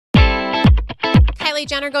Kylie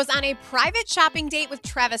Jenner goes on a private shopping date with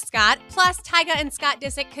Travis Scott. Plus, Tyga and Scott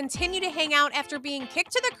Disick continue to hang out after being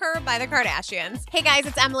kicked to the curb by the Kardashians. Hey guys,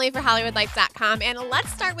 it's Emily for HollywoodLife.com, and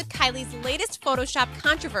let's start with Kylie's latest Photoshop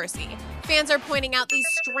controversy. Fans are pointing out these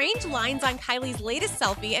strange lines on Kylie's latest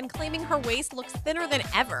selfie and claiming her waist looks thinner than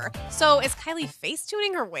ever. So is Kylie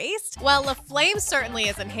face-tuning her waist? Well, LaFlame certainly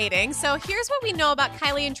isn't hating, so here's what we know about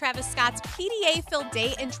Kylie and Travis Scott's PDA-filled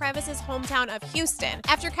date in Travis's hometown of Houston.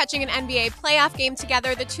 After catching an NBA playoff game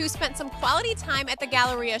together, the two spent some quality time at the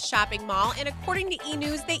Galleria shopping mall, and according to E!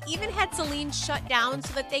 News, they even had Celine shut down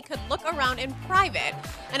so that they could look around in private.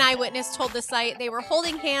 An eyewitness told the site they were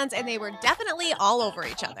holding hands and they were definitely all over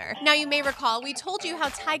each other. Now, you may recall we told you how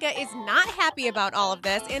Tyga is not happy about all of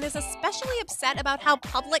this and is especially upset about how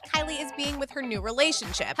public Kylie is being with her new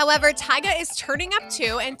relationship. However, Tyga is turning up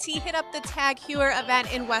too, and T hit up the Tag Heuer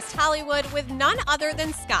event in West Hollywood with none other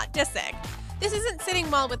than Scott Disick. This isn't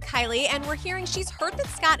sitting well with Kylie, and we're hearing she's heard that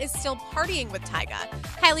Scott is still partying with Tyga.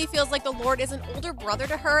 Kylie feels like the Lord is an older brother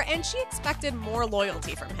to her, and she expected more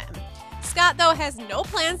loyalty from him. Scott, though, has no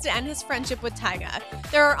plans to end his friendship with Tyga.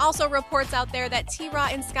 There are also reports out there that T-Raw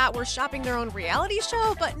and Scott were shopping their own reality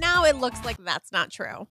show, but now it looks like that's not true.